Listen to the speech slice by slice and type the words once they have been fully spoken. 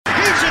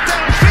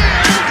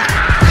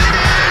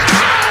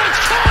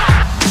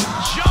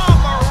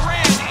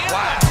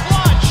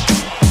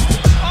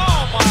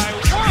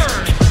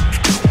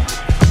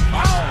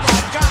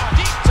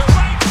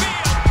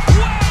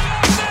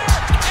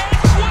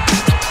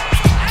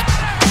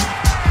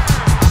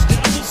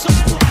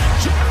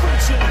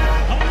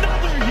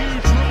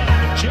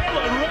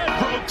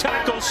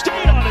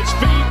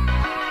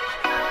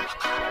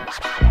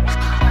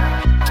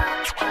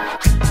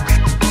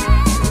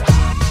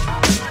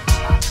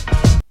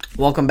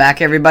Welcome back,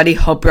 everybody.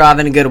 Hope you're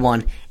having a good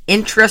one.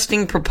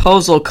 Interesting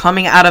proposal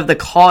coming out of the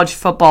College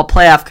Football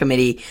Playoff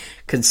Committee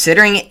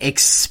considering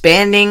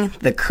expanding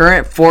the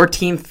current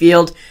 4-team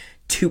field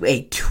to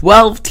a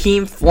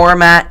 12-team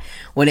format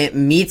when it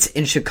meets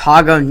in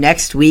Chicago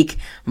next week,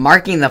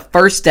 marking the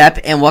first step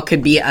in what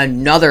could be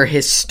another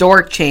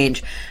historic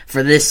change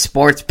for this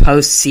sports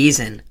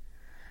postseason.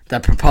 The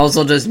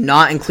proposal does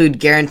not include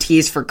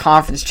guarantees for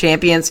conference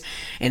champions.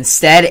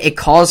 Instead, it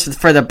calls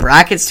for the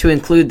brackets to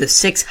include the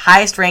 6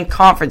 highest-ranked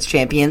conference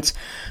champions,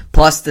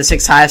 plus the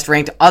 6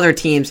 highest-ranked other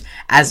teams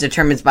as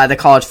determined by the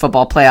College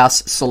Football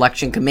Playoffs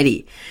Selection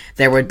Committee.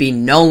 There would be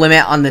no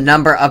limit on the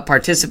number of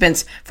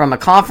participants from a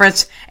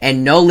conference,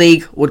 and no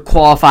league would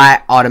qualify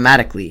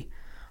automatically.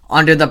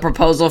 Under the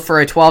proposal for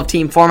a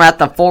 12-team format,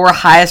 the 4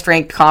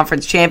 highest-ranked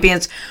conference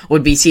champions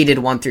would be seeded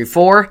 1 through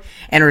 4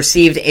 and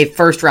received a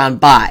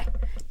first-round bye.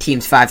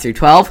 Teams 5 through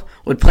 12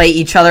 would play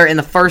each other in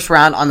the first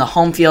round on the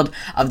home field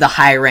of the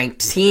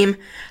high-ranked team.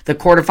 The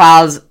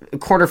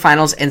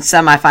quarterfinals and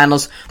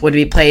semifinals would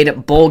be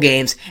played bowl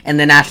games, and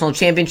the national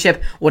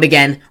championship would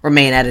again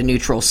remain at a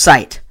neutral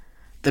site.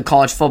 The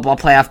College Football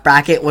Playoff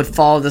bracket would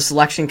follow the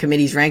selection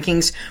committee's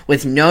rankings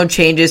with no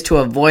changes to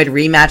avoid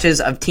rematches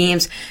of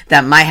teams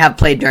that might have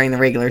played during the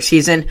regular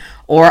season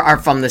or are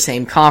from the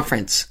same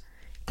conference.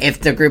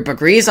 If the group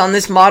agrees on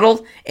this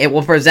model, it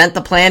will present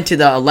the plan to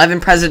the 11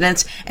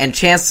 presidents and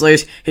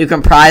chancellors who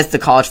comprise the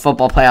College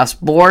Football Playoffs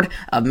Board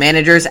of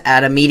Managers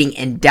at a meeting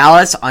in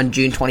Dallas on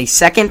June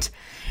 22nd.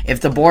 If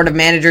the Board of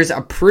Managers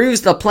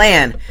approves the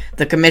plan,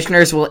 the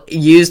commissioners will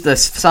use the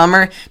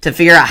summer to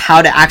figure out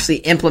how to actually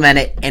implement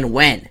it and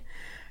when.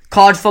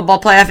 College Football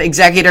Playoff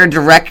Executive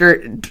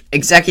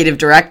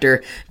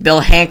Director Bill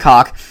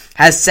Hancock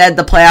has said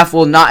the playoff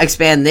will not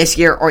expand this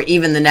year or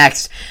even the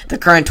next. The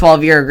current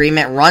 12-year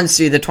agreement runs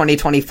through the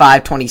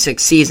 2025-26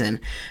 season.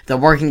 The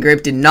working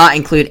group did not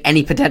include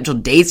any potential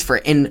dates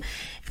for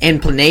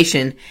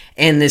implementation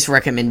in this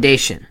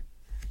recommendation.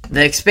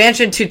 The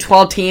expansion to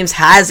 12 teams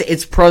has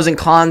its pros and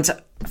cons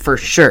for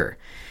sure.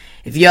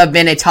 If you have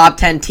been a top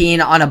 10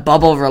 team on a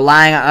bubble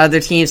relying on other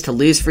teams to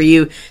lose for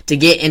you to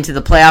get into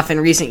the playoff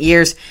in recent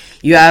years,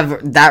 you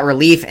have that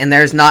relief and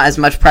there's not as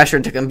much pressure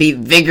to compete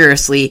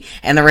vigorously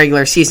in the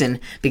regular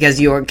season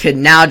because you could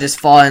now just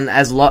fall in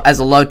as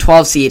a low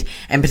 12 seed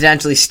and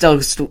potentially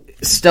still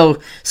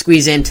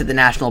squeeze into the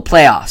national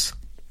playoffs.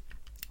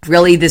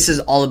 Really, this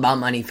is all about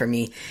money for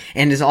me,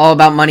 and it's all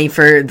about money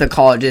for the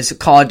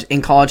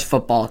college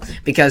football,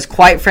 because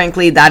quite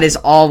frankly, that is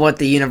all what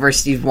the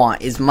universities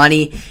want, is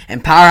money,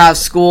 and powerhouse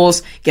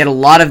schools get a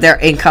lot of their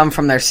income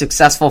from their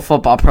successful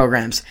football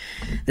programs.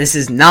 This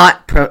is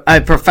not a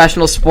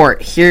professional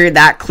sport. Hear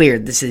that clear.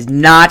 This is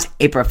not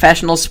a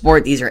professional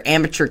sport. These are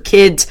amateur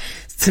kids,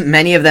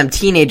 many of them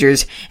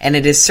teenagers, and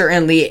it is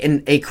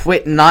certainly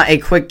not a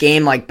quick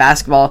game like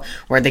basketball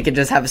where they could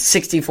just have a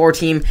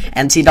 64-team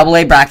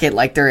NCAA bracket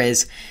like there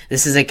is.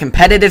 This is a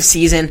competitive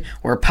season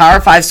where Power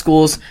 5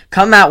 schools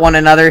come at one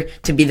another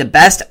to be the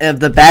best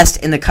of the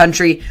best in the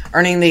country,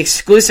 earning the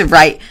exclusive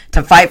right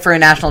to fight for a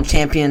national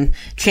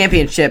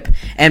championship,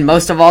 and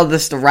most of all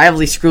this, the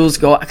rivalry schools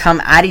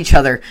come at each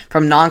other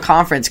from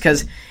non-conference,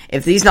 because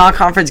if these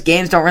non-conference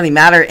games don't really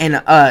matter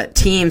and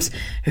teams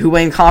who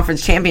win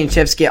conference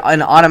championships get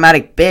an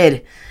automatic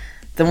bid,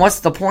 then what's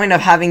the point of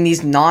having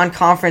these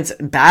non-conference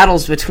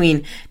battles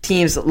between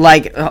teams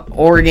like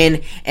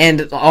Oregon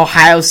and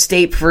Ohio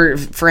State,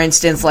 for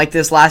instance, like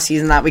this last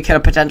season that we could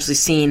have potentially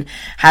seen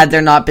had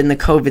there not been the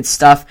COVID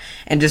stuff,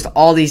 and just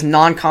all these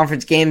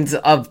non-conference games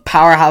of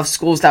powerhouse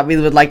schools that we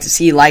would like to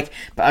see, like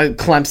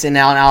Clemson and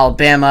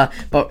Alabama,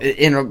 but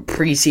in a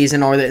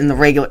preseason or in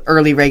the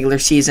early regular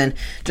season.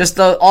 Just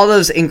all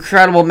those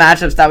incredible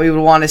matchups that we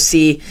would want to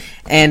see,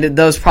 and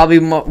those probably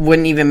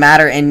wouldn't even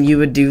matter, and you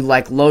would do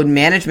like load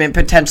management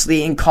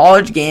potentially in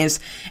college games.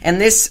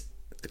 And this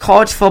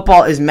college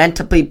football is meant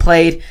to be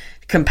played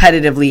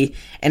competitively,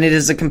 and it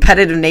is a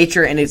competitive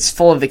nature, and it's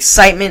full of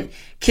excitement.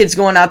 Kids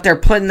going out there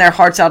putting their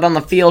hearts out on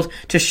the field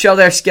to show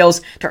their skills,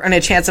 to earn a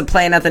chance of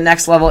playing at the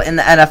next level in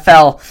the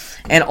NFL,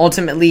 and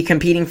ultimately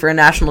competing for a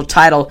national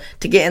title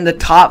to get in the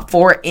top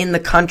 4 in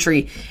the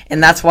country.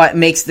 And that's what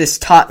makes this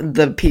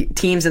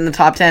teams in the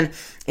top 10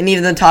 and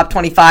even the top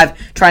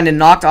 25 trying to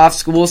knock off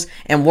schools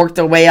and work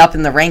their way up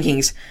in the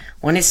rankings.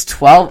 When it's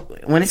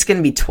going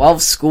to be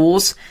 12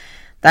 schools,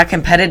 that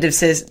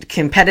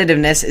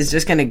competitiveness is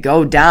just going to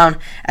go down,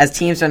 as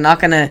teams are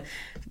not going to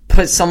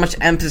put so much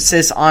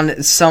emphasis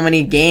on so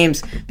many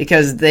games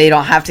because they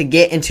don't have to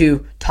get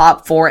into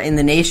top 4 in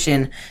the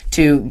nation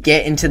to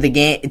get into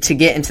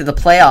the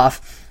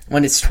playoff.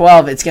 When it's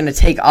 12, it's going to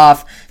take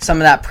off some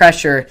of that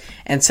pressure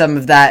and some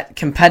of that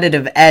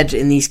competitive edge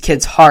in these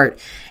kids' heart,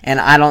 and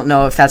I don't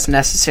know if that's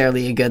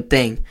necessarily a good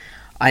thing.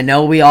 I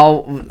know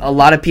a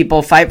lot of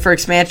people fight for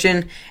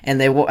expansion, and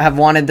they have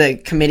wanted the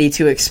committee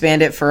to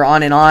expand it for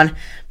on and on,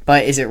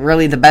 but is it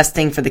really the best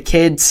thing for the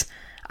kids?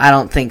 I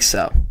don't think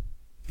so.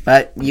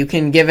 But you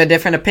can give a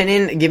different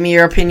opinion. Give me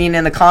your opinion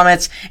in the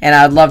comments, and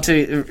I'd love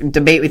to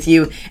debate with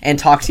you and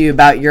talk to you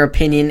about your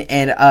opinion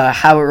and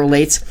how it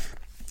relates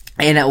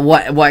and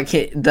what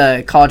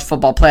the College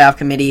Football Playoff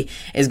Committee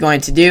is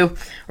going to do.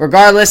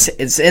 Regardless,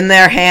 it's in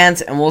their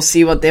hands, and we'll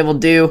see what they will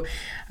do,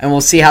 and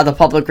we'll see how the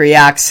public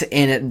reacts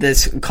in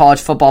this College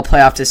Football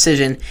Playoff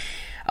decision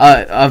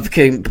of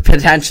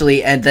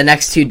potentially and the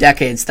next 2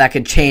 decades that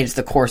could change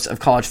the course of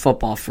college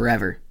football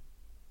forever.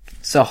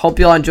 So hope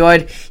you all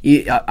enjoyed.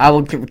 I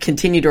will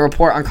continue to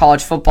report on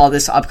college football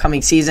this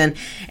upcoming season,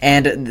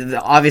 and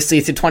obviously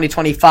through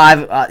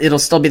 2025, it'll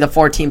still be the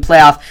 4-team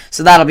playoff,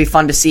 so that'll be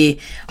fun to see.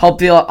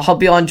 Hope you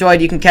all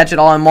enjoyed. You can catch it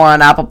all and more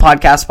on Apple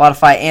Podcasts,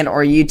 Spotify, and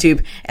or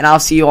YouTube, and I'll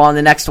see you all in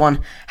the next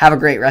one. Have a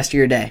great rest of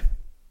your day.